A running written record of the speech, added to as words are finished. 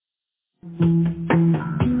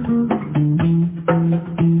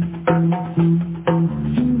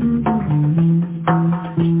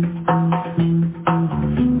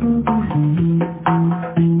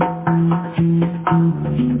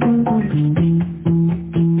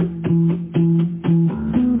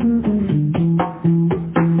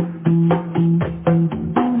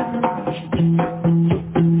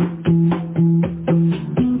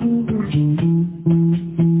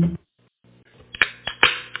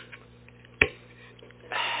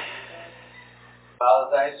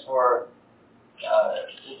Father, thanks for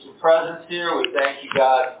your presence here. We thank you,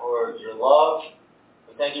 God, for your love.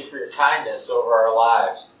 We thank you for your kindness over our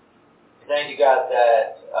lives. We thank you, God,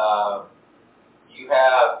 that you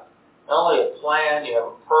have not only a plan, you have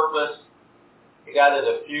a purpose. You, God,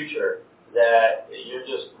 there's a future that you're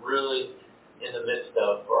just really in the midst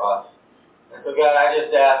of for us. And so, God, I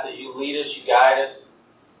just ask that you lead us, you guide us,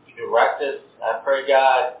 you direct us. I pray,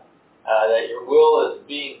 God, that your will is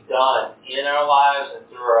being done in our lives and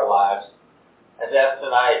through our lives. I ask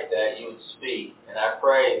tonight that you would speak. And I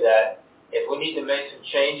pray that if we need to make some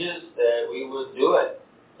changes, that we would do it.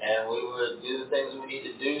 And we would do the things we need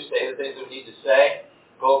to do, say the things we need to say,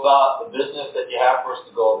 go about the business that you have for us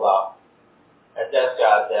to go about. I ask,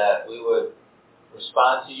 God, that we would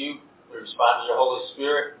respond to you. We respond to your Holy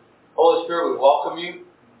Spirit. Holy Spirit, we welcome you.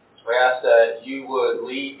 We ask that you would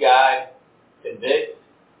lead, guide, convict.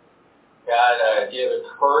 God, give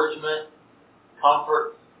encouragement,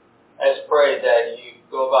 comfort. I just pray that you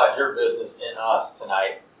go about your business in us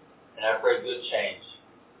tonight. And I pray good change.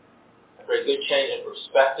 I pray good change in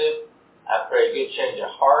perspective. I pray good change in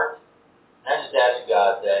heart. And I just ask,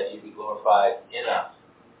 God, that you be glorified in us.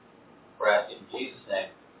 We're asking in Jesus' name.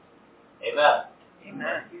 Amen.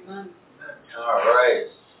 Amen. Amen. All right.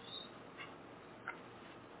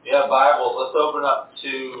 If you have Bibles, let's open up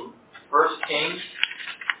to 1 Kings.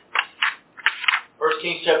 1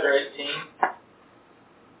 Kings chapter 18.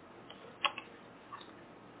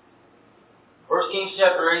 1 Kings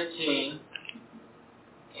chapter 18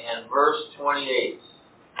 and verse 28.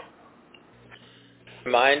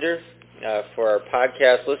 Reminder for our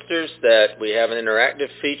podcast listeners that we have an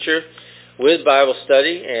interactive feature with Bible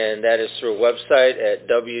study, and that is through a website at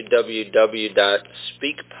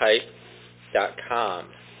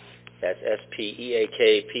www.speakpipe.com. That's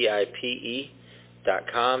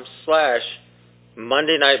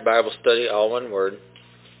speakpipe.com/Monday Night Bible Study, all one word.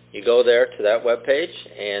 You go there to that webpage,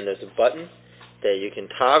 and there's a button that you can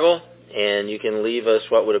toggle, and you can leave us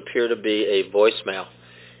what would appear to be a voicemail.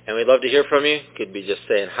 And we'd love to hear from you. It could be just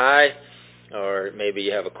saying hi, or maybe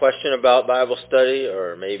you have a question about Bible study,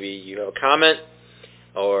 or maybe you have a comment,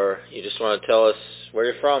 or you just want to tell us where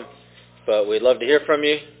you're from. But we'd love to hear from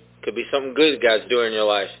you. Could be something good God's doing in your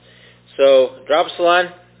life. So drop us a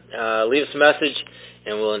line, leave us a message,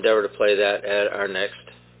 and we'll endeavor to play that at our next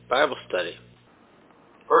Bible study.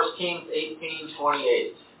 1 Kings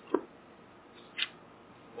 18:28.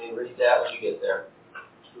 Let me read that when you get there.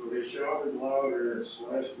 So they shouted louder and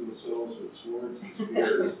slashed themselves with swords and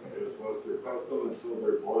spears, as was their custom, until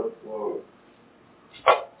their blood flowed.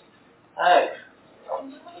 Hey.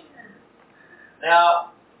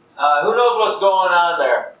 Now, who knows what's going on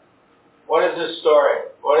there? What is this story?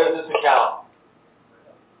 What is this account?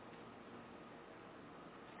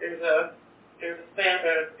 There's a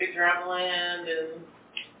big drought in the land, and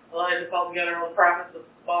Elijah called together all the prophets of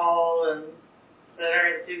Baal, and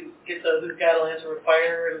said, to get whose God will answer with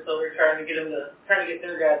fire, and so they're trying to get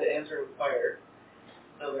their God to answer with fire.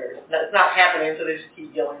 So that's not happening, so they just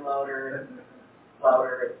keep yelling louder and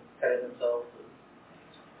louder and cutting themselves.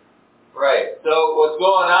 Right. So what's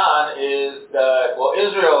going on is that,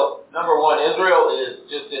 Israel, number one, Israel is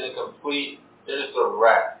just in a complete, they're just a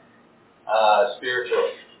wreck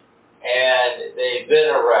spiritually. And they've been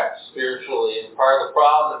a wreck spiritually. And part of the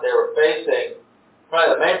problem that they were facing,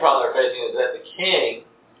 probably the main problem they're facing, is that the king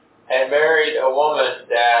had married a woman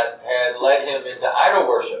that had led him into idol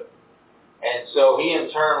worship. And so he in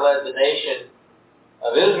turn led the nation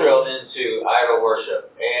of Israel into idol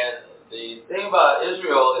worship. And the thing about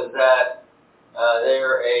Israel is that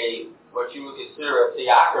they're what you would consider a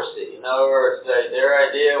theocracy. In other words, their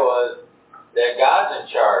idea was that God's in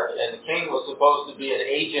charge, and the king was supposed to be an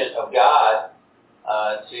agent of God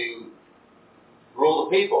to rule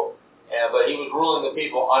the people. But he was ruling the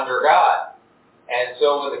people under God. And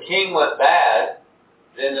so when the king went bad,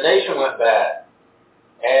 then the nation went bad.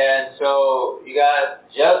 And so you got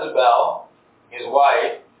Jezebel, his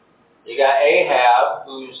wife, you got Ahab,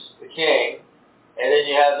 who's the king, and then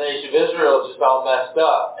you have the nation of Israel just all messed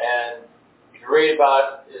up. And if you read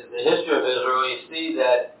about the history of Israel, you see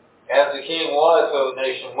that as the king was, so the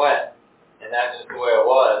nation went. And that's just the way it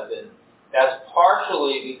was. And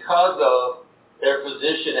because of their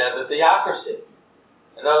position as a theocracy.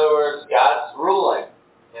 In other words, God's ruling.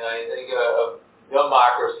 You think of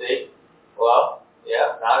democracy. Well,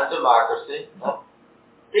 yeah, not a democracy. No,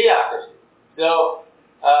 theocracy. So,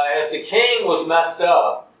 if the king was messed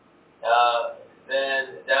up,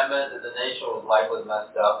 then that meant that the nation was likely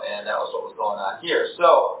messed up, and that was what was going on here.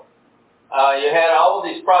 So, you had all of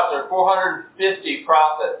these prophets. There were 450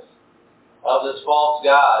 prophets of this false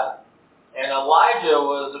god, and Elijah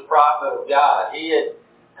was a prophet of God. He had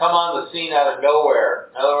come on the scene out of nowhere.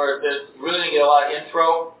 In other words, you really didn't get a lot of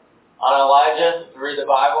intro on Elijah if you read the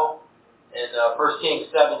Bible. In 1 Kings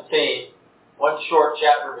 17, one short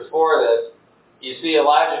chapter before this, you see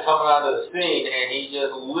Elijah coming onto the scene, and he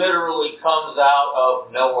just literally comes out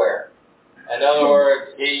of nowhere. In other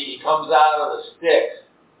words, he comes out of the sticks.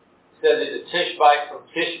 It says he's a Tishbite from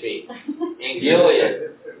Tishbe in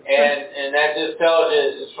Gilead. And that just tells you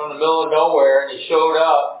it's from the middle of nowhere, and he showed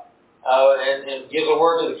up and gives a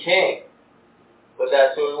word to the king. But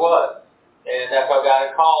that's who he was. And that's how God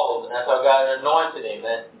had called him, and that's how God had anointed him.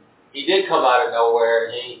 And he did come out of nowhere,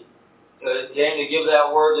 and he came to give that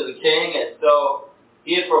word to the king. And so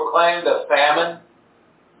he had proclaimed a famine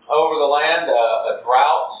over the land, a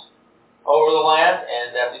drought over the land,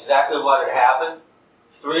 and that's exactly what had happened.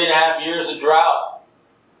 3.5 years of drought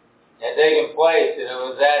had taken place, and it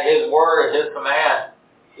was at his word, at his command,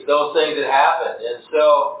 that those things had happened. And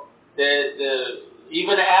so,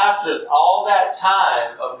 even after all that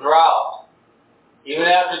time of drought, even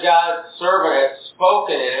after God's servant had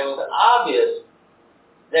spoken it, it was obvious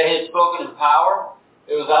that he had spoken in power.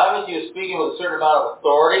 It was obvious he was speaking with a certain amount of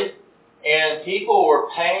authority, and people were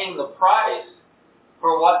paying the price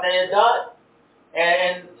for what they had done,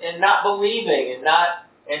 and not believing, and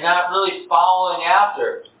not really following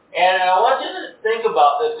after. And I want you to think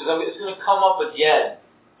about this, because it's going to come up again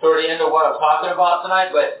toward the end of what I'm talking about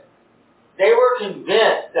tonight, but they were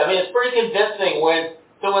convinced. I mean, it's pretty convincing when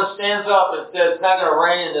someone stands up and says, it's not going to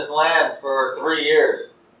rain in this land for 3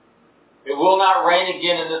 years. It will not rain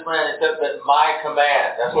again in this land except at my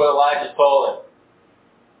command. That's what Elijah told him.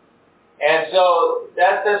 And so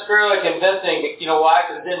that's fairly convincing. You know why?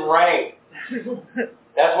 Because it didn't rain.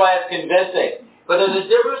 That's why it's convincing. But there's a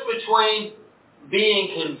difference between being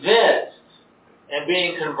convinced and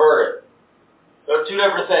being converted. They're two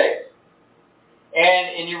different things.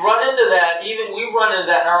 And you run into that, even we run into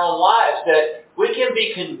that in our own lives, that we can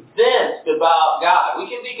be convinced about God.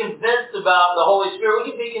 We can be convinced about the Holy Spirit.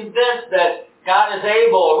 We can be convinced that God is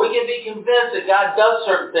able, or we can be convinced that God does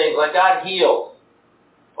certain things, like God heals,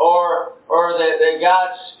 or that God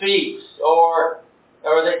speaks, or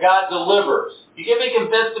that God delivers. You can be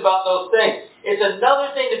convinced about those things. It's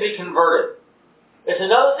another thing to be converted. It's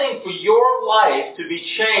another thing for your life to be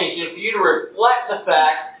changed and for you to reflect the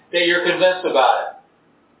fact that you're convinced about it.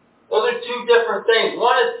 Those are two different things.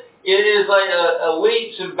 One is, it is like a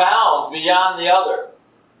leaps and bounds beyond the other.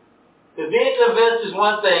 Because being convinced is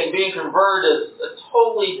one thing, being converted is a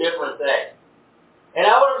totally different thing. And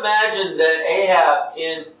I would imagine that Ahab,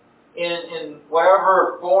 in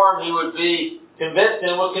whatever form he would be convinced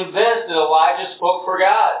in, was convinced that Elijah spoke for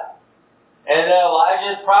God. And that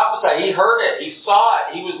Elijah prophesied. He heard it. He saw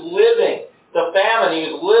it. He was living the famine. He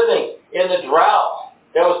was living in the drought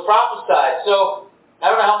that was prophesied. So, I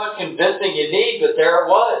don't know how much convincing you need, but there it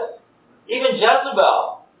was. Even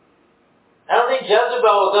Jezebel. I don't think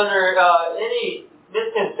Jezebel was under any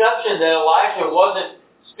misconception that Elijah wasn't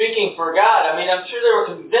speaking for God. I mean, I'm sure they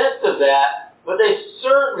were convinced of that, but they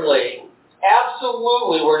certainly,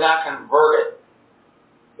 absolutely were not converted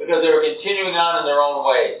because they were continuing on in their own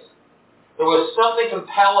ways. There was something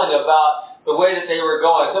compelling about the way that they were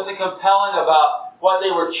going, something compelling about what they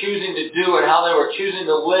were choosing to do and how they were choosing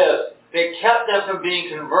to live. They kept them from being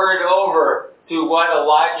converted over to what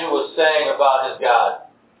Elijah was saying about his God.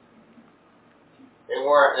 They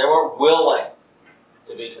weren't willing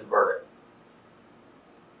to be converted.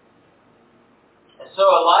 And so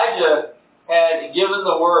Elijah had given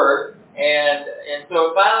the word, and so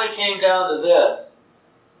it finally came down to this,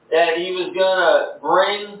 that he was going to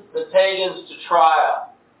bring the pagans to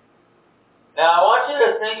trial. Now, I want you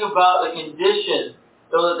to think about the condition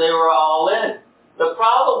so that they were all in. The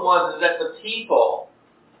problem was that the people,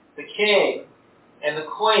 the king and the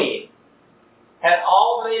queen, had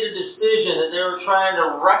all made a decision that they were trying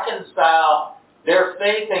to reconcile their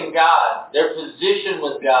faith in God, their position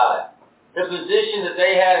with God, the position that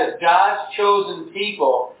they had as God's chosen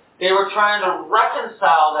people. They were trying to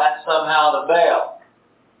reconcile that somehow to Baal.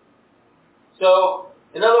 So,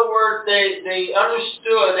 in other words, they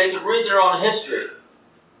understood, they could read their own history.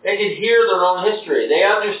 They could hear their own history. They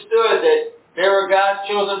understood They were God's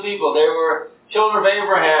chosen people. They were children of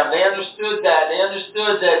Abraham. They understood that. They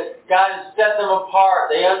understood that God had set them apart.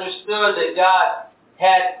 They understood that God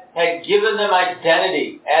had given them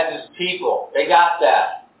identity as His people. They got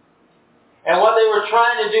that. And what they were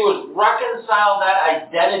trying to do was reconcile that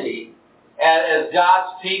identity as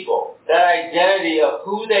God's people, that identity of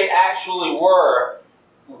who they actually were,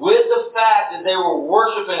 with the fact that they were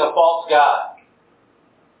worshiping a false god.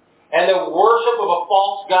 And the worship of a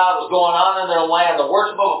false god was going on in their land. The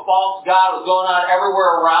worship of a false god was going on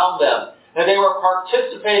everywhere around them. That they were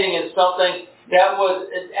participating in something that was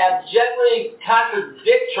abjectly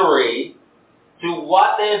contradictory to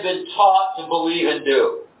what they had been taught to believe and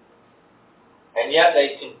do. And yet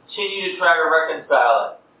they continue to try to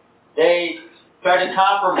reconcile it. They try to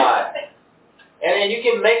compromise. And you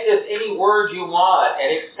can make this any word you want, and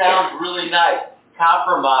it sounds really nice.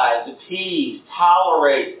 Compromise, appease,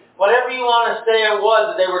 tolerate, whatever you want to say it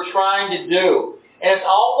was that they were trying to do. And it's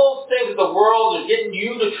all those things that the world is getting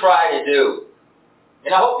you to try to do.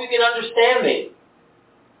 And I hope you can understand me.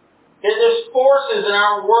 There's forces in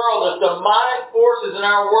our world, there's demonic forces in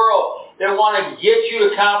our world that want to get you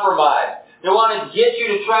to compromise. They want to get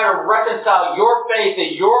you to try to reconcile your faith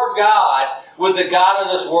in your God with the God of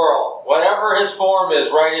this world. Whatever His form is,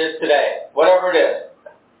 right, is today. Whatever it is.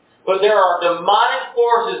 But there are demonic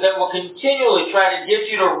forces that will continually try to get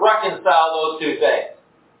you to reconcile those two things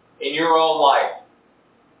in your own life.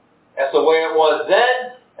 That's the way it was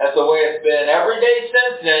then. That's the way it's been every day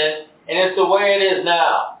since then. And it's the way it is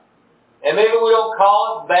now. And maybe we don't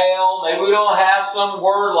call it Baal. Maybe we don't have some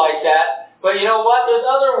word like that. But you know what? There's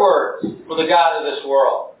other words for the God of this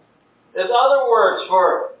world. There's other words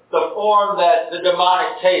for the form that the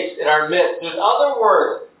demonic takes in our midst. There's other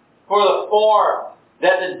words for the form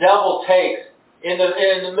that the devil takes in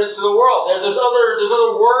the midst of the world. There's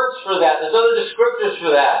other words for that. There's other descriptors for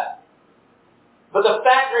that. But the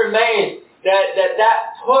fact remains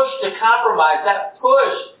that push to compromise, that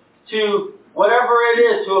push to whatever it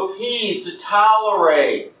is, to appease, to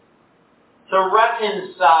tolerate, to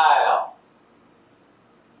reconcile,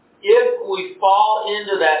 if we fall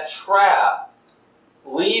into that trap,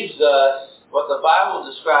 leaves us what the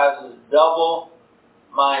Bible describes as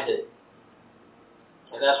double-minded.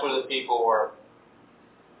 And that's where the people were.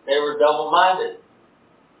 They were double-minded.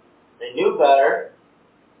 They knew better,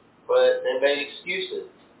 but they made excuses.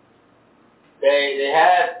 They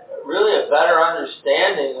had really a better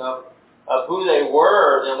understanding of who they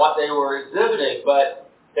were than what they were exhibiting, but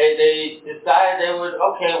they decided they would,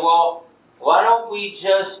 okay, well, why don't we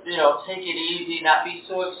just, take it easy, not be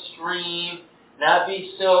so extreme, not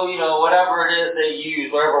be so, whatever it is they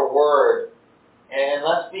use, whatever word, and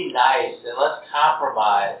let's be nice, and let's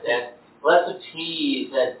compromise, and let's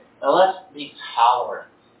appease, and let's be tolerant.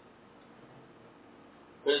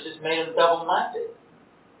 But it just made them double-minded.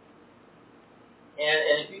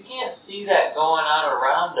 And if you can't see that going on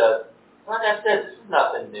around us, like I said, this is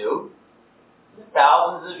nothing new. There's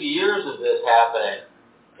thousands of years of this happening.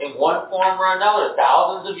 In one form or another,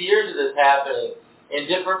 thousands of years of this happening in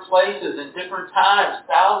different places, in different times,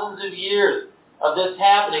 thousands of years of this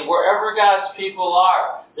happening. Wherever God's people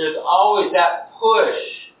are, there's always that push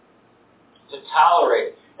to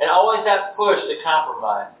tolerate and always that push to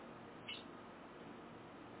compromise.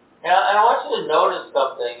 And I want you to notice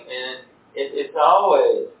something, and it's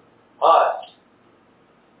always us,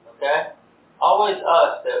 okay? Always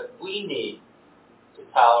us that we need to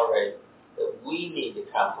tolerate, that we need to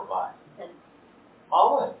compromise.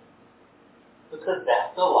 Always. Because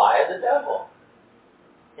that's the lie of the devil.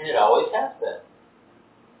 And it always has been.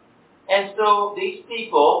 And so these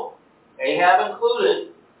people, Ahab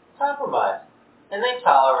included, compromised. And they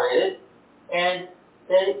tolerated. And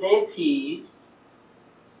they appeased.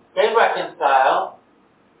 They reconciled.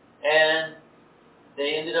 And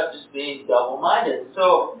they ended up just being double-minded.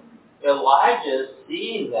 So Elijah,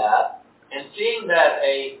 seeing that, and seeing that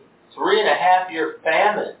a 3.5-year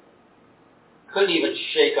famine couldn't even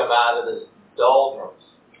shake them out of this doldrums,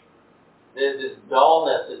 this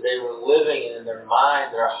dullness that they were living in their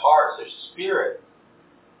minds, their hearts, their spirit,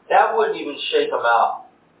 that wouldn't even shake them out.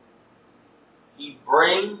 He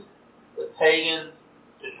brings the pagans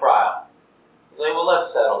to trial. He said, well,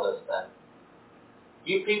 let's settle this then.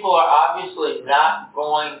 You people are obviously not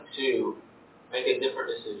going to make a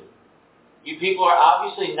different decision. You people are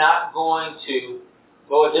obviously not going to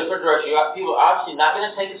go a different direction. You people are obviously not going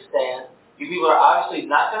to take a stand. You people are obviously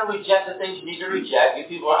not going to reject the things you need to reject. You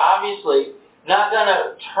people are obviously not going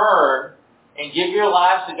to turn and give your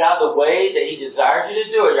lives to God the way that He desires you to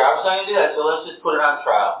do it. You're obviously not going to do that, so let's just put it on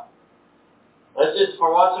trial. Let's just, for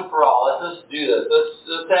once and for all, let's just do this.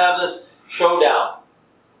 Let's have this showdown.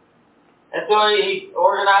 And so he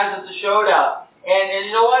organizes the showdown. And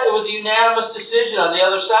you know what? It was a unanimous decision on the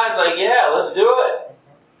other side. It's like, yeah, let's do it.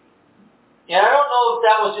 And I don't know if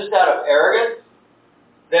that was just out of arrogance,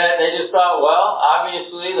 that they just thought, well,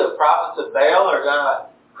 obviously the prophets of Baal are going to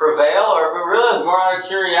prevail, or if it really was more out of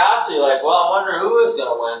curiosity, like, well, I wonder who is going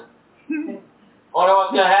to win. I wonder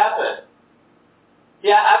what's going to happen.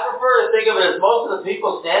 Yeah, I prefer to think of it as most of the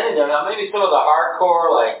people standing there. Now, maybe some of the hardcore,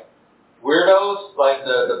 like, weirdos, like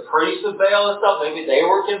the priests of Baal and stuff, maybe they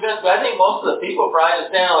were convinced, but I think most of the people probably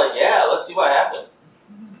just standing like, yeah, let's see what happens.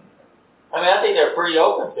 I mean, I think they're pretty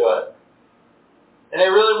open to it. And they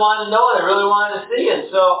really wanted to know it, they really wanted to see it.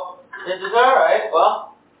 So, they said, all right,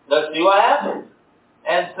 well, let's see what happens.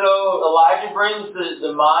 And so Elijah brings the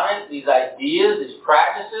demonic, these ideas, these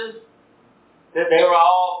practices that they were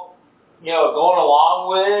all, going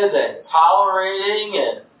along with and tolerating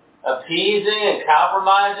and appeasing and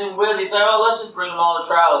compromising with. He said, oh, let's just bring them all to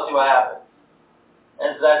trial and see what happens.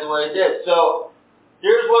 That's exactly what he did. So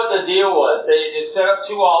here's what the deal was. They set up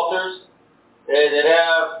 2 altars. They'd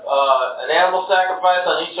have an animal sacrifice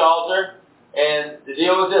on each altar. And the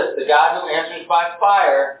deal was this. The God who answers by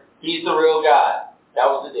fire, he's the real God. That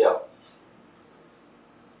was the deal.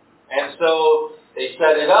 And so they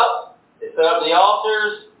set it up. They set up the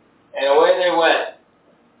altars. And away they went.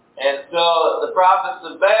 And so the prophets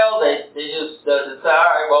of Baal, they just decide,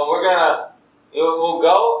 all right, well, we'll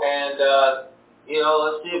go and,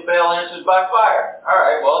 let's see if Baal answers by fire. All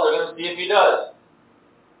right, well, they're going to see if he does.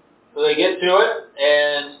 So they get to it,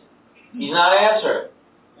 and he's not answering.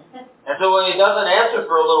 And so when he doesn't answer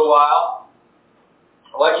for a little while,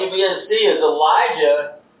 what you begin to see is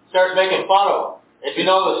Elijah starts making fun of him. If you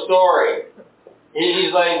know the story,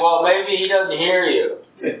 he's like, well, maybe he doesn't hear you.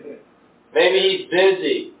 Maybe he's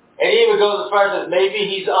busy. And he even goes as far as says, maybe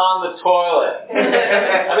he's on the toilet.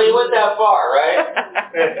 I mean, he went that far, right?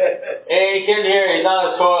 And he couldn't hear, he's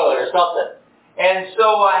on the toilet or something. And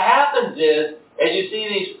so what happens is, as you see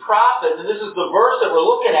these prophets, and this is the verse that we're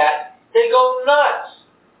looking at, they go nuts.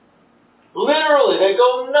 Literally, they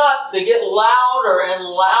go nuts. They get louder and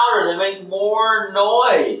louder. They make more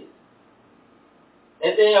noise.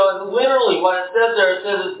 And literally what it says there, it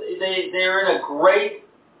says they're in a great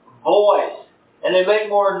voice. And they make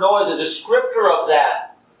more noise. A descriptor of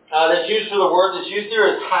that's used for the word that's used here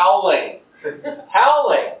is howling.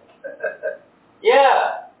 Howling.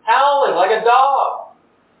 Yeah, howling like a dog.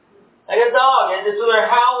 Like a dog. And so they're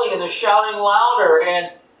howling and they're shouting louder.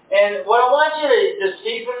 And what I want you to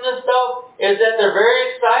see from this stuff is that they're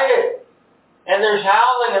very excited. And they're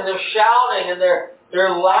howling and they're shouting and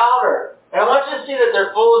they're louder. And I want you to see that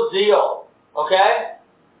they're full of zeal. Okay?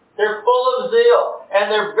 They're full of zeal,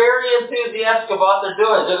 and they're very enthusiastic about what they're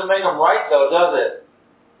doing. It doesn't make them right, though, does it?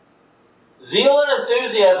 Zeal and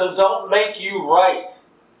enthusiasm don't make you right.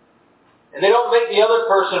 And they don't make the other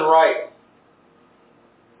person right.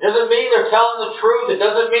 It doesn't mean they're telling the truth. It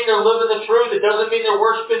doesn't mean they're living the truth. It doesn't mean they're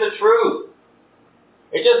worshiping the truth.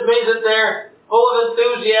 It just means that they're full of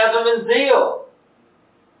enthusiasm and zeal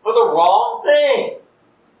for the wrong thing.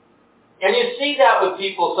 And you see that with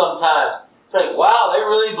people sometimes. It's like, wow, they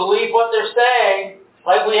really believe what they're saying.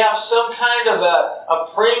 Like we have some kind of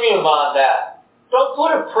a premium on that. Don't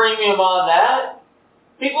put a premium on that.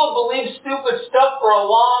 People have believed stupid stuff for a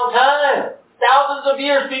long time. Thousands of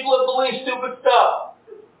years people have believed stupid stuff.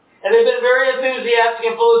 And they've been very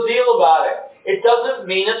enthusiastic and full of zeal about it. It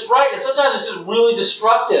doesn't mean it's right. And sometimes it's just really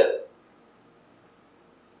destructive.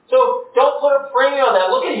 So don't put a premium on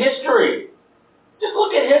that. Look at history. Just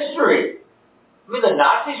look at history. I mean, the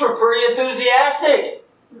Nazis were pretty enthusiastic.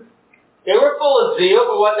 They were full of zeal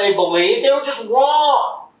for what they believed. They were just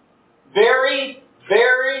wrong. Very,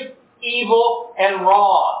 very evil and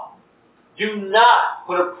wrong. Do not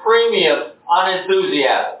put a premium on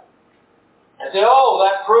enthusiasm. And say, oh,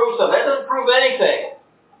 that proves something. That doesn't prove anything.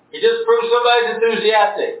 It just proves somebody's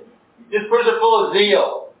enthusiastic. It just proves they're full of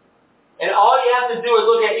zeal. And all you have to do is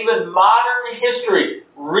look at even modern history,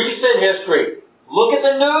 recent history. Look at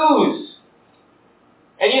the news.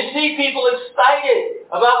 And you see people excited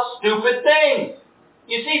about stupid things.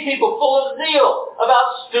 You see people full of zeal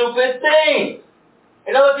about stupid things.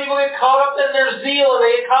 And other people get caught up in their zeal and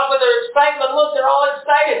they get caught up in their excitement. Look, they're all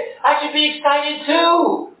excited. I should be excited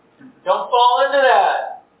too. Don't fall into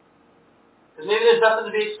that. Because maybe there's nothing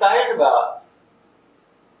to be excited about.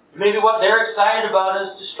 Maybe what they're excited about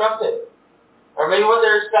is destructive. Or maybe what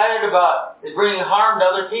they're excited about is bringing harm to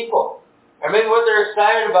other people. Or maybe what they're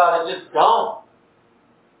excited about is just dumb.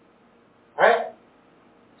 Right?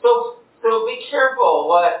 So be careful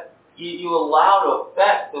what you allow to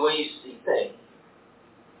affect the way you see things.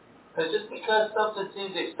 Because just because something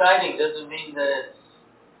seems exciting doesn't mean that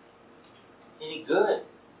any good.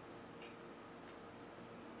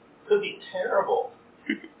 Could be terrible.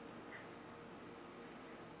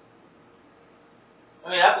 I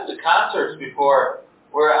mean, I've been to concerts before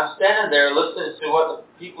where I'm standing there listening to what the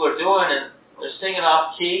people are doing, and they're singing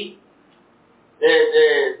off key.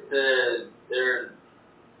 They're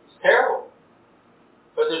it's terrible.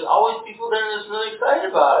 But there's always people there that's really excited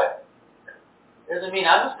about it. Doesn't mean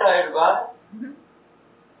I'm excited about it. Mm-hmm.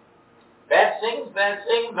 Bad singing's bad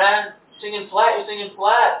singing, man. Singing flat, you're singing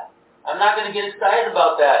flat. I'm not going to get excited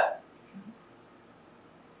about that.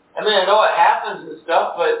 I mean, I know it happens and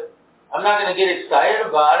stuff, but I'm not going to get excited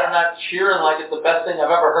about it. I'm not cheering like it's the best thing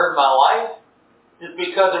I've ever heard in my life. Just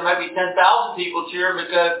because there might be 10,000 people cheering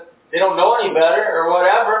because they don't know any better or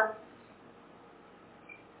whatever.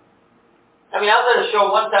 I mean, I was at a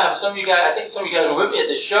show one time. I think some of you guys were with me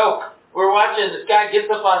at this show. We were watching, this guy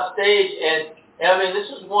gets up on stage, and I mean,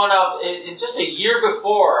 this was one of, in just a year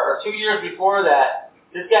before, or 2 years before that,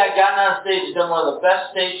 this guy got on stage and done one of the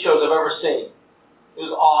best stage shows I've ever seen. It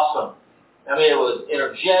was awesome. I mean, it was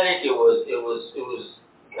energetic, it was,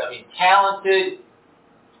 talented,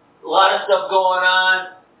 a lot of stuff going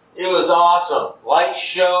on. It was awesome. Light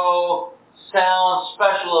show, sound,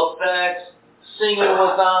 special effects, singing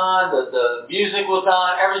was on, the music was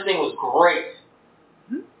on, everything was great.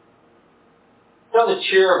 Something to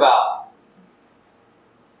cheer about.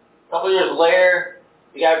 A couple years later,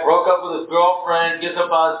 the guy broke up with his girlfriend, gets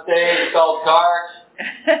up on stage, it's all dark,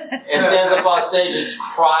 and stands up on stage and is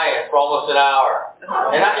crying for almost an hour.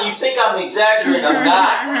 And you think I'm exaggerating, I'm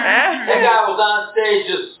not. That guy was on stage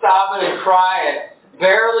just sobbing and crying,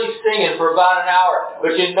 barely singing for about an hour.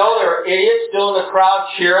 But you know there were idiots still in the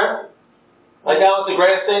crowd cheering. Like that was the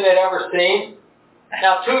greatest thing they'd ever seen.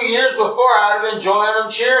 Now, 2 years before, I would have been joining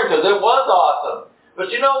them cheering because it was awesome. But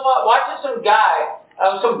you know what? Watching some guy,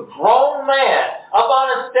 some grown man, up on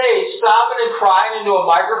a stage sobbing and crying into a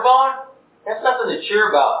microphone, that's nothing to cheer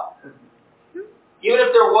about. Even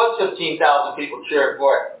if there was 15,000 people cheering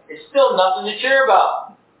for it, it's still nothing to cheer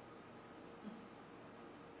about.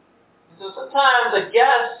 So sometimes, I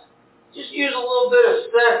guess, just use a little bit of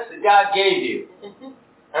sense that God gave you.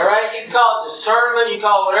 All right? You can call it discernment, you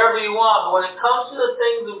call it whatever you want, but when it comes to the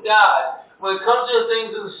things of God, when it comes to the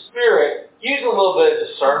things of the Spirit, use a little bit of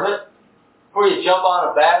discernment before you jump on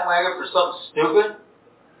a bandwagon for something stupid.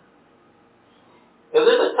 If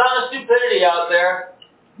there's a ton of stupidity out there,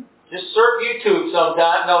 just surf YouTube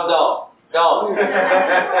sometime. No, don't.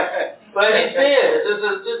 But you see it.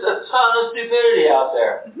 There's just a ton of stupidity out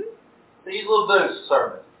there. So use a little bit of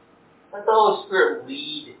discernment. Let the Holy Spirit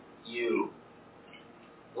lead you.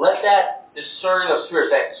 Let that discerning of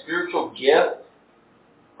spirits, that spiritual gift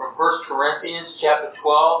from 1 Corinthians chapter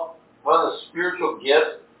 12, one of the spiritual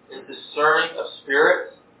gifts is discerning of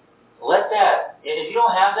spirits. Let that, if you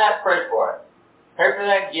don't have that, pray for it. Pray for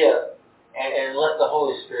that gift and let the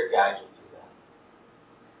Holy Spirit guide you through that.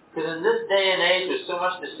 Because in this day and age, there's so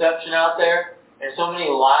much deception out there and so many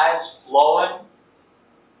lies flowing.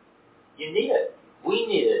 You need it. We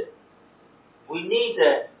need it. We need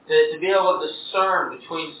to be able to discern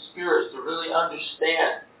between spirits, to really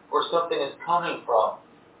understand where something is coming from.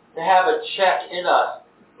 To have a check in us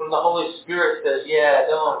from the Holy Spirit that says, yeah,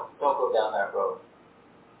 don't go down that road.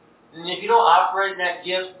 And if you don't operate in that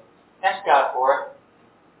gift, ask God for it.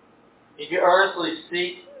 If you earnestly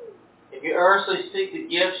seek the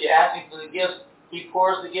gifts, you ask Him for the gifts, He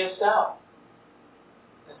pours the gifts out.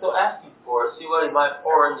 And so ask Him for it. See what He might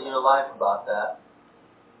pour into your life about that.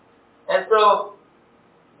 And so,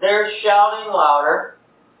 they're shouting louder.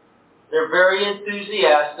 They're very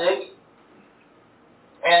enthusiastic.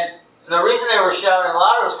 And the reason they were shouting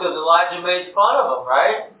louder was because Elijah made fun of them,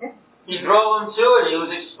 right? He drove them to it. He was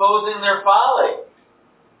exposing their folly.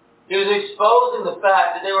 He was exposing the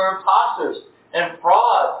fact that they were imposters and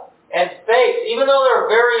frauds and fakes. Even though they were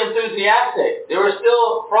very enthusiastic, they were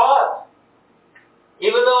still frauds.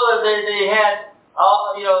 Even though they had,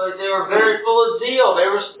 they were very full of zeal, they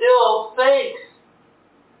were still fakes.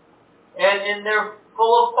 And they're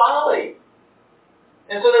full of folly.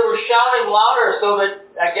 And so they were shouting louder so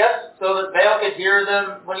that Baal could hear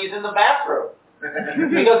them when he's in the bathroom.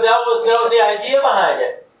 Because that was the idea behind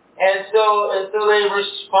it. And so they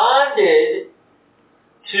responded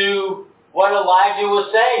to what Elijah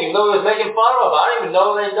was saying, even though he was making fun of them. I don't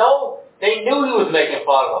even know they knew he was making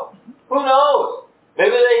fun of them. Who knows?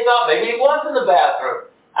 Maybe they thought maybe he was in the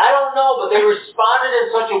bathroom. I don't know, but they responded in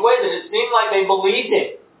such a way that it seemed like they believed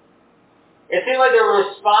him. It seemed like they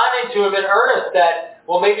were responding to him in earnest that,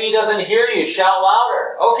 well, maybe he doesn't hear you. Shout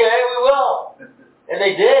louder. Okay, we will. And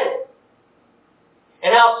they did.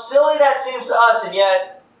 And how silly that seems to us, and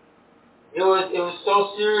yet it was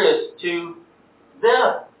so serious to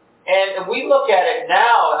them. And we look at it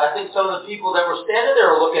now, and I think some of the people that were standing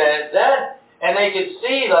there were looking at it then, and they could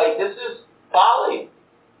see, like, this is folly.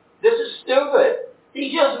 This is stupid.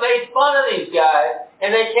 He just made fun of these guys,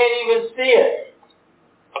 and they can't even see it.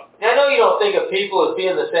 Now, I know you don't think of people as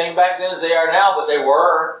being the same back then as they are now, but they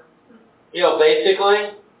were. You know,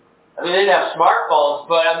 basically. I mean, they didn't have smartphones,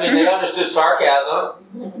 but, I mean, they understood sarcasm.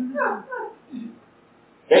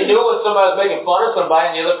 They knew when somebody was making fun of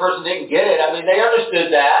somebody and the other person didn't get it. I mean, they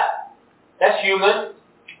understood that. That's human.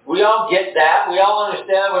 We all get that. We all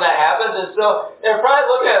understand when that happens. And so they're probably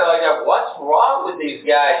looking at it like, what's wrong with these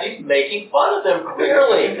guys? He's making fun of them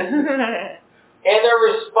clearly. And they're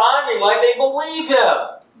responding like they believe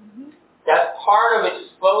him. That's part of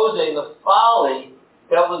exposing the folly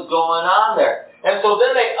that was going on there. And so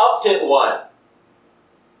then they upped it one.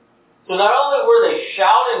 So not only were they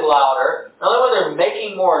shouting louder, not only were they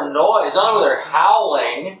making more noise, not only were they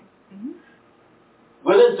howling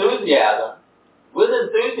with enthusiasm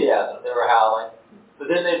they were howling, but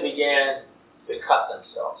then they began to cut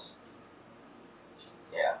themselves.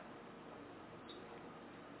 Yeah.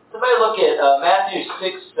 Somebody look at Matthew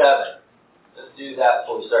 6:7. Let's do that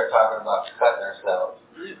before we start talking about cutting ourselves.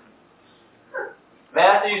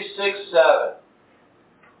 Matthew 6:7.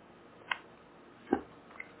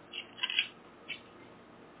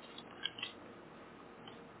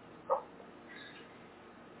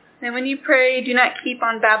 And when you pray, do not keep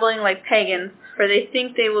on babbling like pagans, for they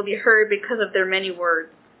think they will be heard because of their many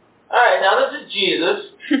words. All right, now this is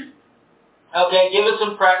Jesus. Okay, give us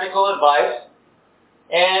some practical advice.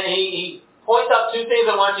 And he points out two things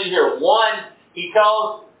I want you to hear. One, he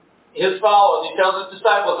tells his followers, he tells his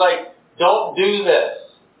disciples, like, don't do this.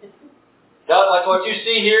 Like what you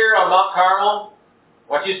see here on Mount Carmel,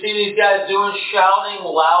 what you see these guys doing, shouting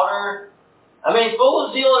louder. I mean, full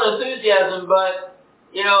of zeal and enthusiasm, but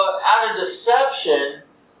you know, out of deception,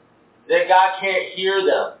 that God can't hear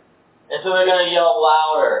them. And so they're going to yell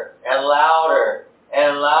louder and louder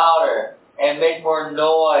and louder and make more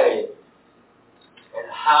noise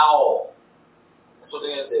and howl. That's what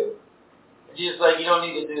they're going to do. And Jesus is like, you don't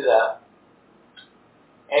need to do that.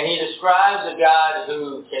 And he describes a God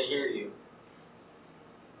who can hear you.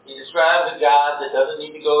 He describes a God that doesn't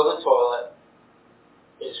need to go to the toilet.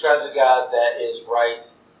 He describes a God that is right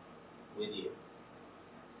with you.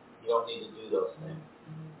 You don't need to do those things.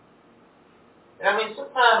 And I mean,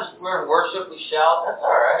 sometimes we're in worship, we shout, that's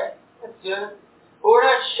all right, that's good. But we're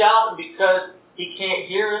not shouting because he can't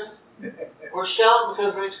hear us. We're shouting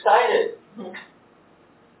because we're excited.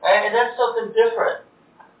 And that's something different.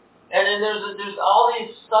 And then there's all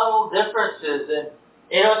these subtle differences. And,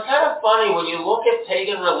 you know, it's kind of funny when you look at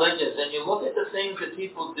pagan religions and you look at the things that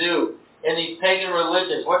people do in these pagan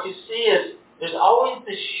religions, what you see is there's always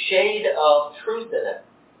this shade of truth in it.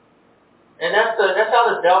 And that's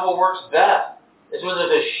how the devil works best. Is when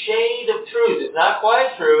there's a shade of truth. It's not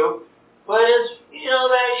quite true, but it's, you know,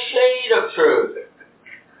 that shade of truth.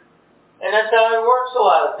 And that's how it works a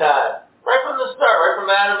lot of times. Right from the start, right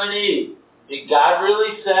from Adam and Eve. Did God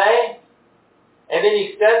really say? And then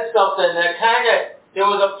he said something that kind of, there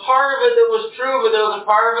was a part of it that was true, but there was a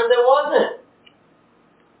part of it that wasn't.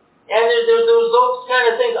 And there was those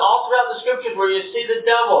kind of things all throughout the scriptures where you see the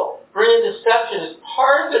devil bringing deception. It's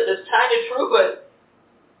part of it that's kind of true, but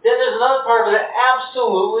then there's another part of it that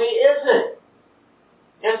absolutely isn't.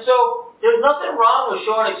 And so there's nothing wrong with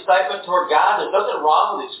showing excitement toward God. There's nothing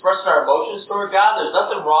wrong with expressing our emotions toward God. There's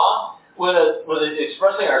nothing wrong with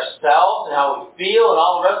expressing ourselves and how we feel and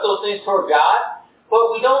all the rest of those things toward God.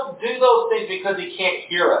 But we don't do those things because he can't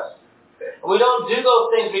hear us. We don't do those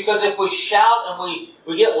things because if we shout and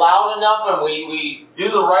we get loud enough and we do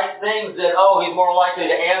the right things, then, oh, he's more likely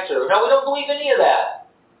to answer. No, we don't believe any of that.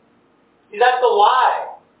 See, that's the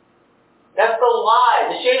lie. That's the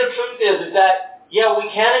lie. The shade of truth is that, yeah, we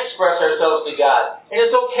can express ourselves to God. And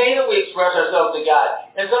it's okay that we express ourselves to God.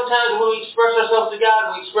 And sometimes when we express ourselves to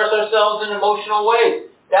God, we express ourselves in emotional ways.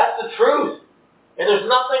 That's the truth. And there's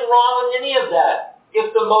nothing wrong with any of that.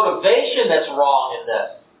 It's the motivation that's wrong in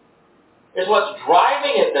this. It's what's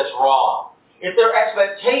driving it that's wrong. It's their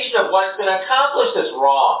expectation of what it's going to accomplish that's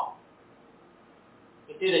wrong.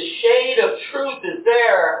 You see, the shade of truth is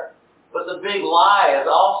there, but the big lie is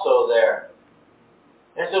also there.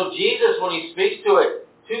 And so Jesus, when he speaks to it,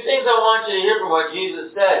 two things I want you to hear from what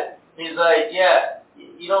Jesus said. He's like, yeah,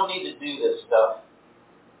 you don't need to do this stuff.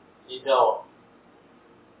 You don't.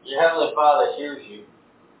 Your Heavenly Father hears you.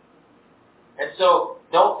 And so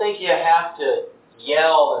don't think you have to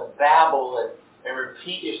yell and babble and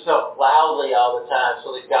repeat yourself loudly all the time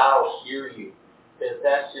so that God will hear you. Because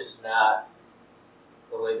that's just not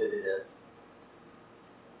the way that it is.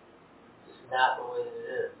 It's not the way that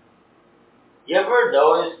it is. You ever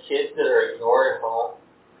notice kids that are ignored at home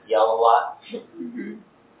yell a lot? Mm-hmm.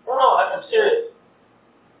 No, I'm serious.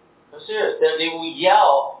 I'm serious. They will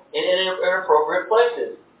yell in inappropriate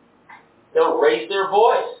places. They'll raise their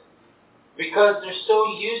voice because they're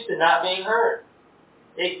so used to not being heard.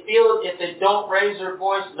 They feel if they don't raise their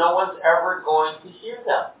voice, no one's ever going to hear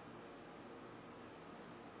them.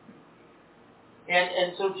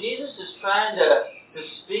 And so Jesus is trying to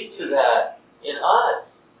speak to that in us.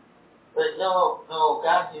 But no,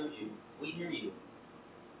 God hears you. We hear you.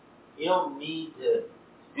 You don't need to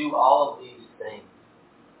do all of these things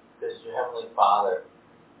because your Heavenly Father,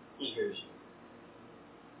 He hears you.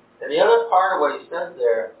 And the other part of what He says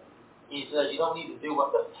there, He says you don't need to do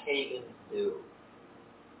what the pagans do.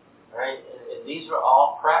 Right? And these are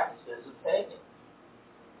all practices of pagans.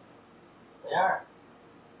 They are.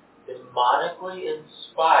 Demonically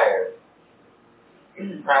inspired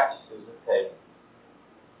practices of pagans.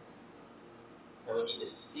 And we need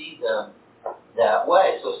to see them that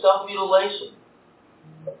way. So self-mutilation,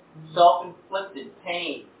 self-inflicted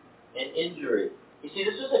pain and injury. You see,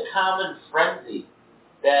 this was a common frenzy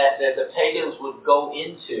that the pagans would go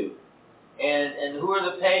into. And who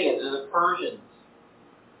are the pagans? They're the Persians.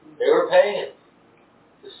 They were pagans.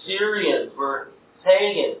 The Syrians were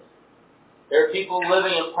pagans. There are people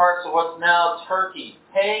living in parts of what's now Turkey,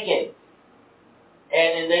 pagans.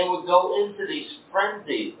 And they would go into these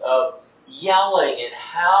frenzies of yelling and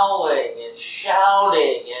howling and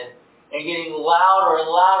shouting and getting louder and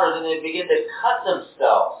louder. Then they begin to cut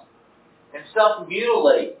themselves and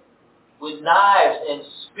self-mutilate with knives and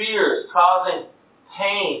spears, causing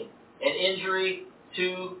pain and injury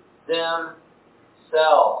to themselves.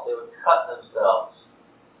 They would cut themselves.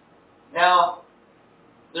 Now,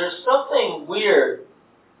 there's something weird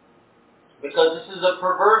because this is a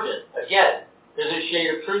perversion. Again, there's a shade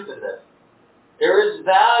of truth in this. There is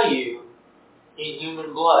value in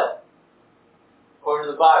human blood, according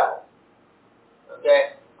to the Bible.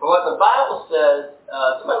 Okay? For what the Bible says,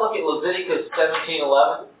 somebody look at Leviticus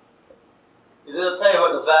 17:11. It'll tell you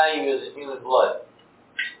what the value is in human blood.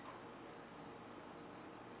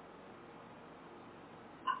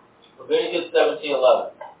 Leviticus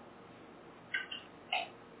 17:11.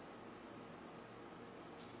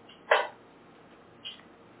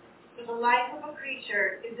 For the life of a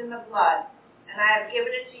creature is in the blood, and I have given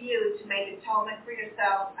it to you to make atonement for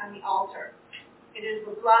yourselves on the altar. It is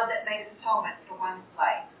the blood that makes atonement for one's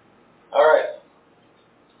life. All right.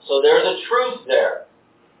 So there's a truth there.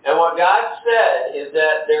 And what God said is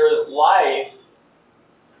that there is life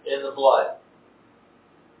in the blood.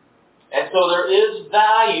 And so there is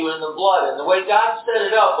value in the blood. And the way God set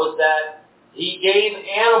it up was that He gave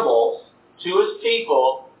animals to His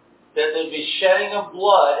people that there'd be shedding of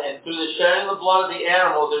blood, and through the shedding of the blood of the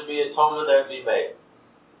animals, there'd be atonement that would be made.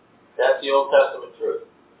 That's the Old Testament truth.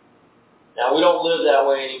 Now, we don't live that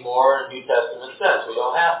way anymore in New Testament sense. We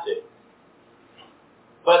don't have to.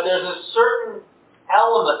 But there's a certain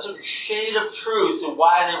element, certain shade of truth to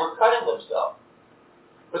why they were cutting themselves.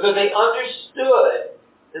 Because they understood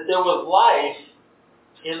that there was life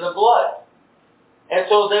in the blood. And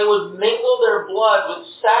so they would mingle their blood with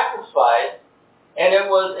sacrifice, and it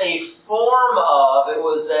was a form of, I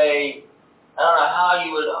don't know how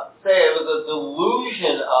you would say it was a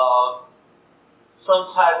delusion of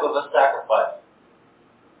some type of a sacrifice,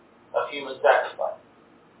 of human sacrifice.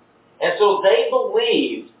 And so they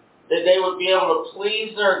believed that they would be able to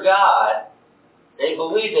please their God. They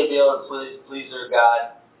believed they'd be able to please their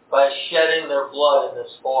God by shedding their blood in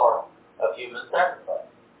this form of human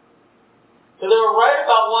sacrifice. So they were right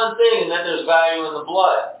about one thing, and that there's value in the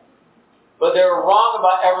blood. But they were wrong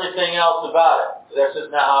about everything else about it. That's just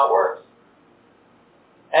not how it works.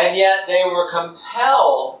 And yet they were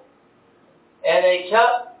compelled, and they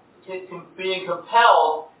kept being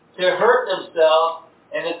compelled to hurt themselves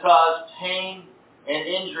and to cause pain and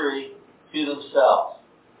injury to themselves.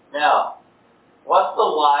 Now, what's the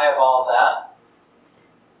lie of all that?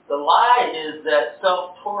 The lie is that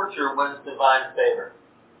self-torture wins divine favor.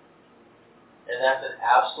 And that's an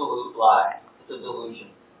absolute lie. It's a delusion.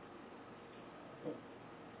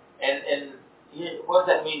 And what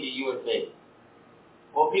does that mean to you and me?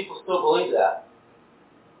 Well, people still believe that.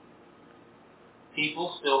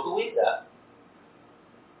 People still believe that.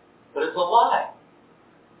 But it's a lie.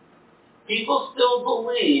 People still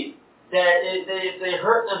believe that if they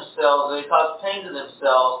hurt themselves, they cause pain to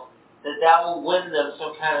themselves, that will win them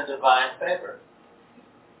some kind of divine favor.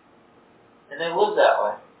 And they live that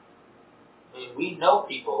way. I mean, we know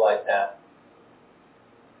people like that.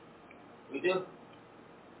 We do.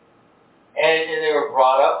 And they were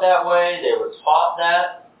brought up that way. They were taught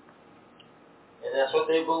that. And that's what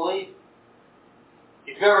they believed.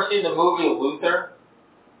 If you've ever seen the movie Luther,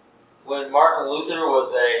 when Martin Luther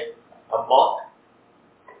was a monk,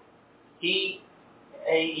 he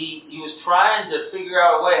was trying to figure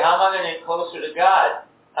out a way, how am I going to get closer to God?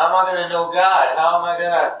 How am I going to know God? How am I going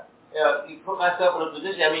to put myself in a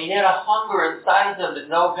position? I mean, he had a hunger inside of him to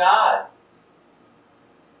know God.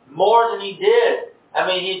 More than he did. I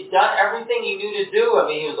mean, he'd done everything he knew to do. I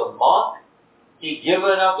mean, he was a monk. He'd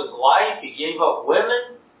given up his life. He gave up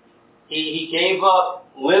women. He gave up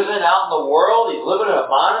living out in the world. He's living in a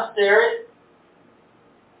monastery.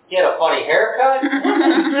 He had a funny haircut.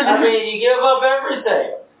 I mean, he gave up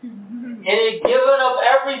everything. And he'd given up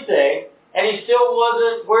everything, and he still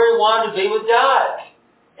wasn't where he wanted to be with God.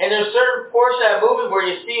 And there's a certain portion of that movie where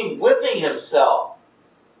you see him whipping himself.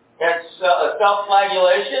 That's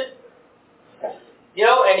self-flagellation. You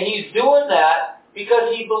know, and he's doing that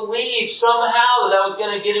because he believed somehow that was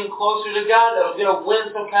going to get him closer to God, that was going to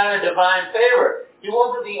win some kind of divine favor. He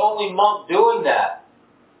wasn't the only monk doing that.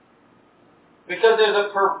 Because there's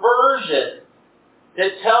a perversion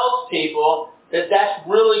that tells people that that's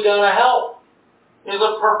really going to help. There's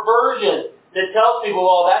a perversion that tells people,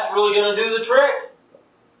 well, that's really going to do the trick.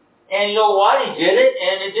 And you know what? He did it,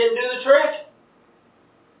 and it didn't do the trick.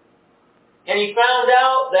 And he found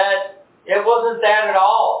out that it wasn't that at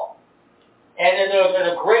all. And then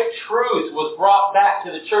a great truth was brought back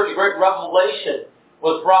to the church. A great revelation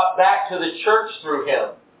was brought back to the church through him.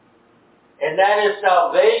 And that is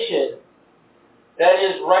salvation. That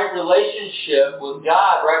is right relationship with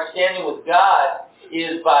God, right standing with God,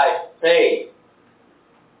 is by faith.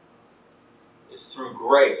 It's through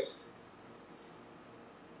grace.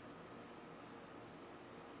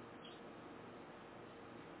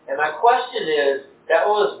 And my question is, that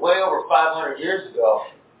was way over 500 years ago.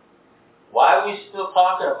 Why are we still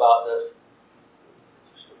talking about this?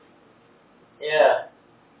 Yeah.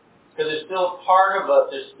 Because there's still part of us,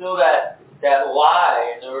 there's still that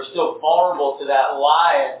lie, and we're still vulnerable to that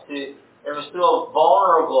lie, and we're still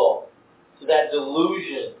vulnerable to that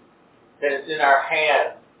delusion that it's in our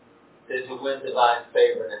hands to win divine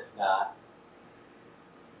favor, and it's not.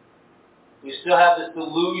 We still have this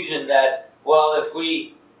delusion that, well, if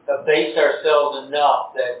we abase ourselves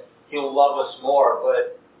enough, that He'll love us more,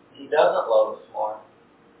 but He doesn't love us more.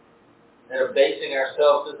 That abasing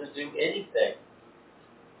ourselves doesn't do anything.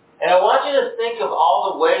 And I want you to think of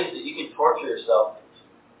all the ways that you can torture yourself.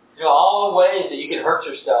 You know, all the ways that you can hurt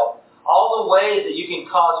yourself. All the ways that you can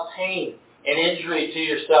cause pain and injury to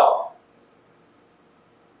yourself.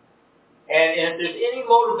 And if there's any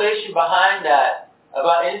motivation behind that,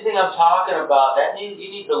 about anything I'm talking about, that means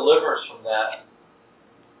you need deliverance from that.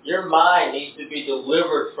 Your mind needs to be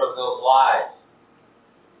delivered from those lies.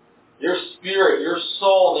 Your spirit, your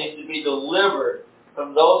soul needs to be delivered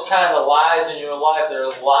from those kind of lies in your life that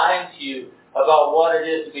are lying to you about what it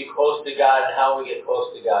is to be close to God and how we get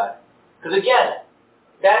close to God. Because again,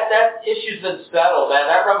 that issue's been settled, man.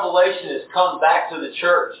 That revelation has come back to the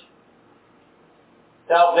church.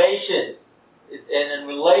 Salvation and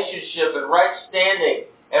relationship and right standing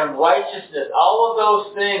and righteousness, all of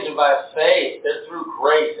those things are by faith. They're through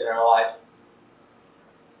grace in our life.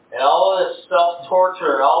 And all of this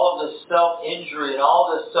self-torture and all of this self-injury and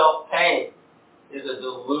all of this self-pain is a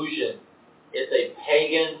delusion. It's a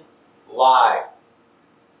pagan lie.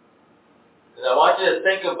 And I want you to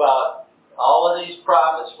think about all of these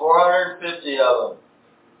prophets, 450 of them.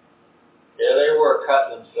 There they were,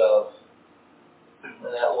 cutting themselves.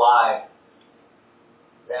 And that lie.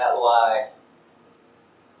 That lie.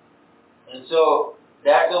 And so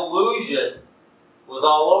that delusion was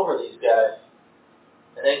all over these guys.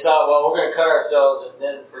 And they thought, well, we're going to cut ourselves and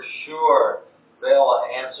then for sure Baal will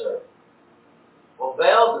answer. Well,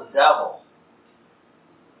 Baal's the devil.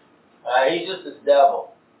 He's just the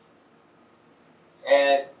devil.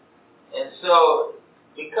 And so,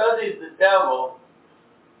 because he's the devil,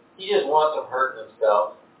 he just wants them hurting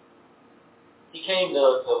himself. He came to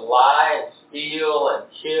lie and steal and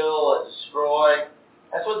kill and destroy.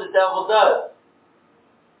 That's what the devil does.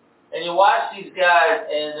 And you watch these guys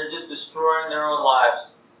and they're just destroying their own lives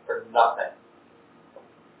for nothing.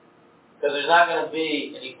 Because there's not going to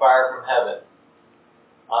be any fire from heaven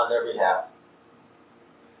on their behalf.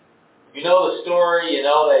 If you know the story, you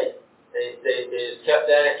know they just kept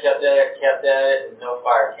at it, and no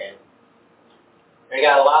fire came. They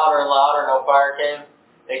got louder and louder, no fire came.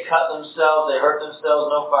 They cut themselves, they hurt themselves,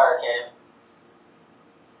 no fire came.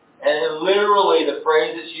 And then literally the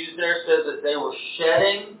phrase that's used there says that they were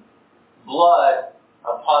shedding blood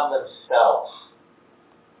upon themselves.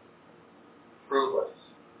 Fruitless.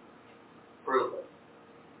 Fruitless.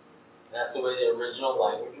 And that's the way the original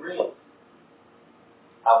language reads.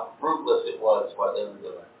 how fruitless it was what they were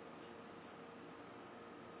doing.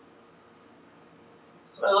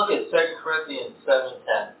 So I look at 2 Corinthians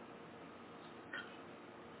 7:10.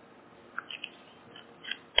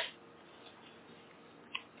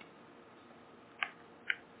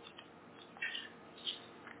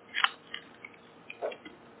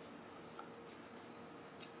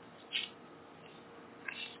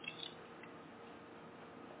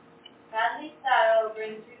 Godly sorrow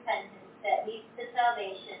brings repentance that leads to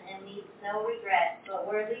salvation and leaves no regret, but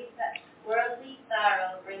worldly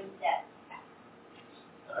sorrow brings death.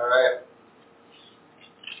 All right.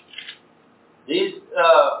 These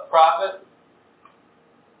prophets,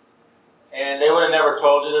 and they would have never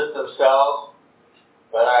told you this themselves,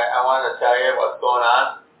 but I want to tell you what's going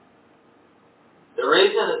on. The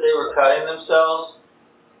reason that they were cutting themselves,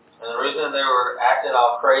 and the reason they were acting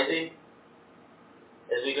all crazy,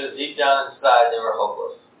 is because deep down inside they were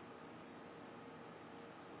hopeless.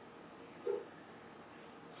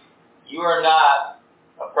 You are not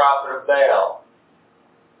a prophet of Baal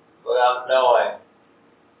without knowing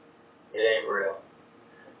it ain't real.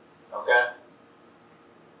 Okay?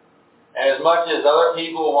 And as much as other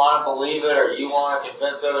people want to believe it, or you want to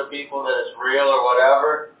convince other people that it's real or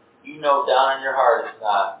whatever, you know down in your heart it's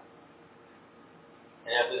not.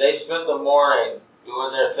 And after they spent the morning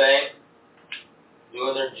doing their thing,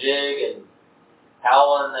 doing their jig and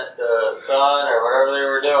howling at the sun or whatever they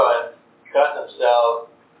were doing, cutting themselves,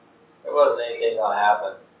 there wasn't anything going to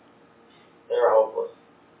happen. They were hopeless.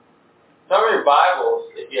 Some of your Bibles,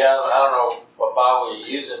 if you have, I don't know what Bible you're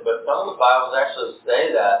using, but some of the Bibles actually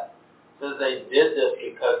say that. It says they did this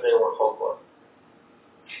because they were hopeless.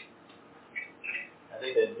 I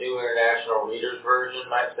think the New International Reader's Version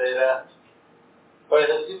might say that. But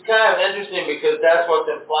it's kind of interesting because that's what's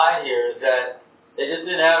implied here, is that they just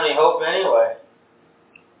didn't have any hope anyway.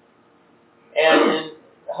 And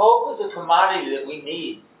hope is a commodity that we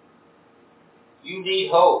need. You need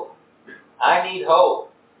hope. I need hope.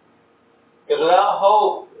 Because without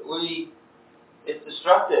hope, it's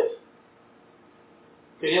destructive.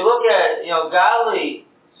 If you look at, godly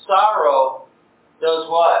sorrow does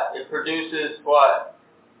what? It produces what?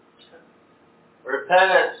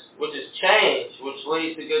 Repentance, which is change, which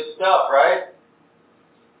leads to good stuff, right?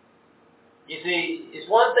 You see, it's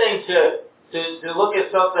one thing to look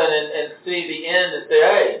at something and see the end and say,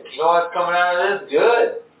 hey, you know what's coming out of this?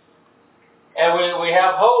 Good. And we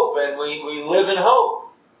have hope, and we live in hope.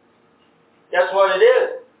 That's what it is.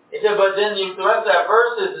 He said, but then the rest of that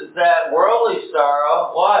verse is that worldly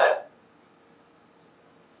sorrow, what?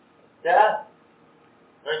 Death.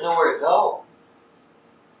 There's nowhere to go.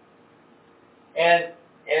 And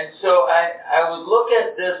so I would look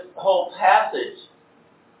at this whole passage,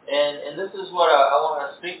 and this is what I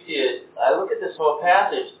want to speak to you. I look at this whole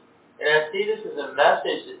passage, and I see this as a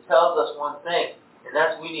message that tells us one thing, and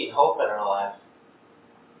that's we need hope in our lives.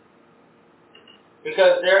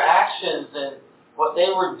 Because their actions and what they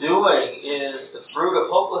were doing is the fruit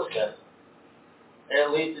of hopelessness. And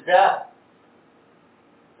it leads to death.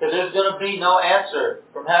 Because there's going to be no answer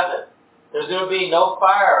from heaven. There's going to be no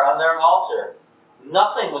fire on their altar.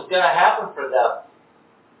 Nothing was going to happen for them.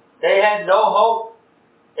 They had no hope.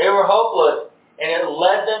 They were hopeless. And it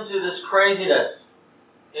led them to this craziness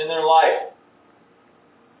in their life.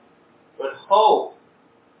 But hope,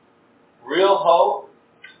 real hope,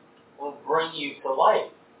 will bring you to life.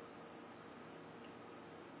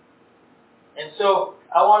 And so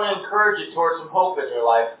I want to encourage you towards some hope in your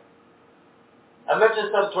life. I mentioned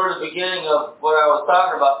something towards the beginning of what I was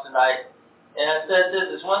talking about tonight, and I said this: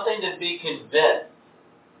 it's one thing to be convinced,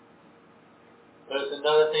 but it's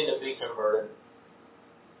another thing to be converted.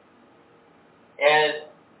 And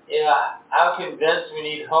I'm convinced we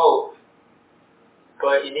need hope,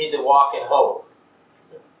 but you need to walk in hope.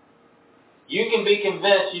 You can be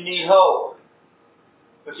convinced you need hope,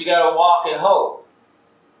 but you got to walk in hope.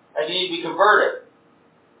 And you need to be converted.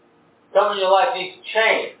 Some of your life needs to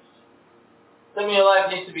change. Some of your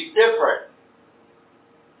life needs to be different.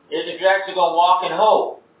 If you're actually going to walk in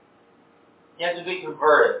hope, you have to be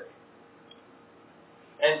converted.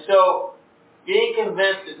 And so, being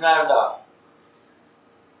convinced is not enough.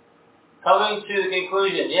 Coming to the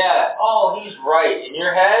conclusion, he's right, in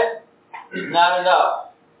your head, is not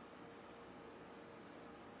enough.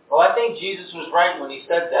 Well, I think Jesus was right when he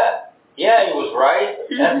said that. Yeah, he was right.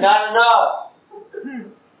 That's not enough.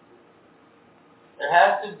 There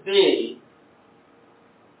has to be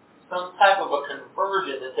some type of a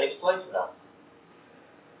conversion that takes place now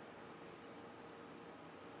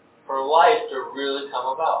for life to really come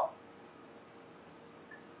about.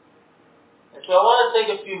 And so I want to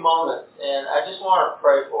take a few moments, and I just want to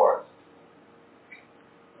pray for us.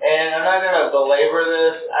 And I'm not going to belabor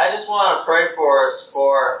this. I just want to pray for us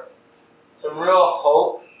for some real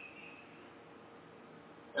hope.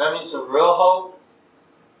 And I mean some real hope.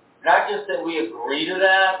 Not just that we agree to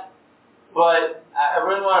that, but I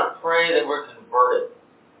really want to pray that we're converted.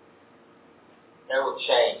 That we're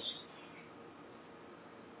changed.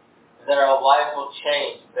 And that our life will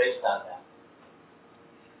change based on that.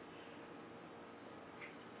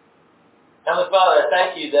 Heavenly Father, I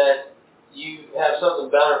thank you that you have something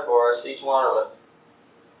better for us, each one of us.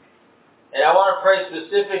 And I want to pray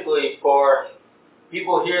specifically for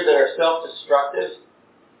people here that are self-destructive,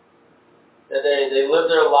 that they live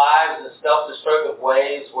their lives in self-destructive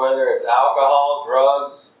ways, whether it's alcohol,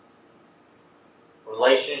 drugs,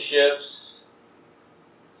 relationships,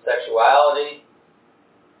 sexuality,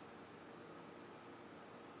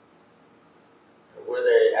 where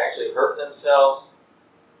they actually hurt themselves.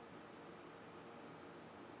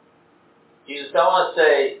 Jesus, I want to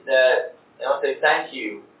say thank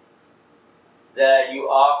you that you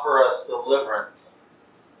offer us deliverance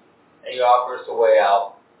and you offer us a way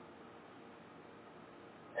out.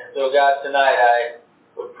 And so, God, tonight I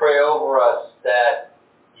would pray over us that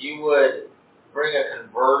you would bring a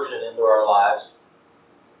conversion into our lives,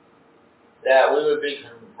 that we would be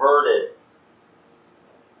converted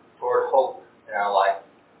toward hope in our life,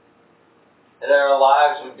 and that our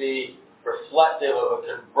lives would be reflective of a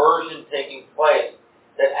conversion taking place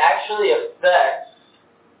that actually affects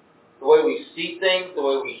the way we see things, the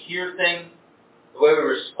way we hear things, the way we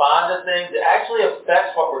respond to things. It actually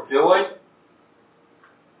affects what we're doing.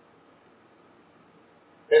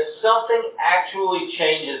 That something actually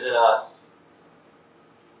changes in us.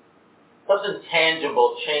 Something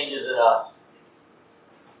tangible changes in us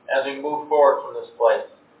as we move forward from this place.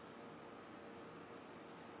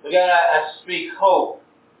 So God, I speak hope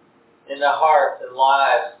in the hearts and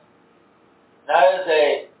lives, not as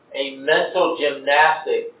a mental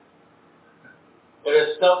gymnastic, but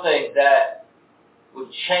as something that would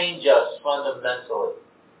change us fundamentally.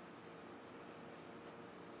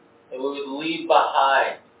 And we would leave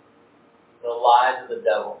behind the lies of the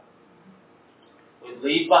devil. We'd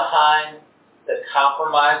leave behind the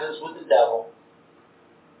compromises with the devil.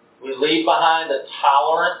 We'd leave behind the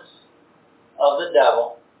tolerance of the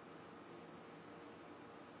devil.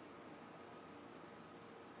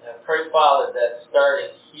 And I pray, Father, that starting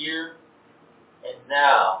here and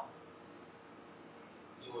now,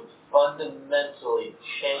 you would fundamentally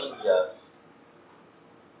change us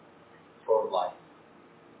toward life.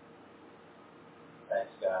 Thanks,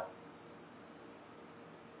 God.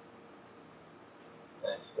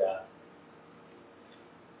 Thanks, God.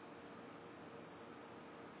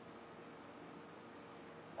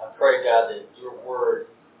 I pray, God, that your word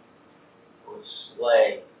would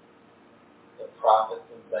slay the prophets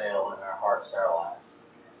and Baal in our hearts and our lives,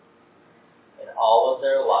 in all of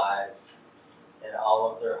their lives, in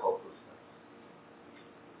all of their hopelessness.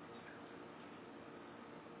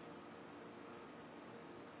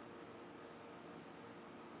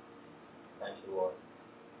 Thank you, Lord.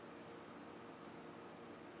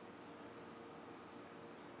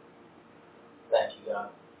 Thank you, God.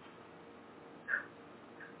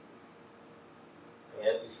 We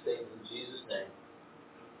ask these things in Jesus' name.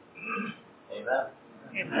 Amen.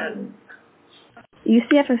 Amen.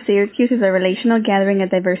 UCF of Syracuse is a relational gathering of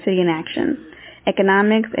diversity in action.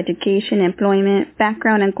 Economics, education, employment,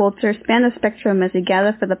 background, and culture span the spectrum as we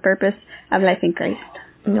gather for the purpose of life in Christ.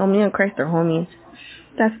 You know, me and Christ are homies.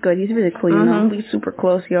 That's good. He's really cool, you know. We super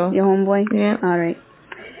close, yo. Your homeboy? Yeah. All right.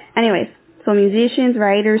 Anyways, so musicians,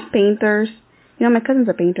 writers, painters. You know, my cousin's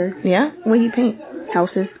a painter. Yeah? What do you paint?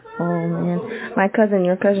 Houses. Oh, man. My cousin,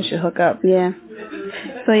 your cousin should hook up. Yeah.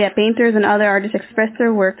 So, yeah, painters and other artists express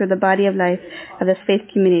their work through the body of life of this faith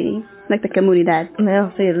community, like the comunidad. Yeah,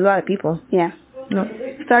 so there's a lot of people. Yeah. No.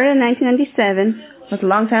 Started in 1997. That's a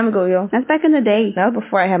long time ago, yo. That's back in the day. That was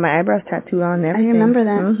before I had my eyebrows tattooed on and I everything. remember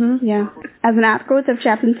that. Mm-hmm. Yeah. As an outgrowth of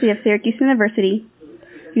chaplaincy of Syracuse University,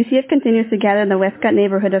 UCF continues to gather in the Westcott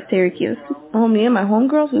neighborhood of Syracuse. Oh, me and my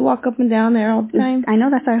homegirls, we walk up and down there all the time. I know,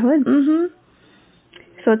 that's our hood. Mm-hmm.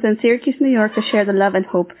 So it's in Syracuse, New York to share the love and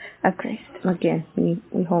hope of Christ. Again, we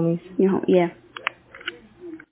homies. You know, yeah.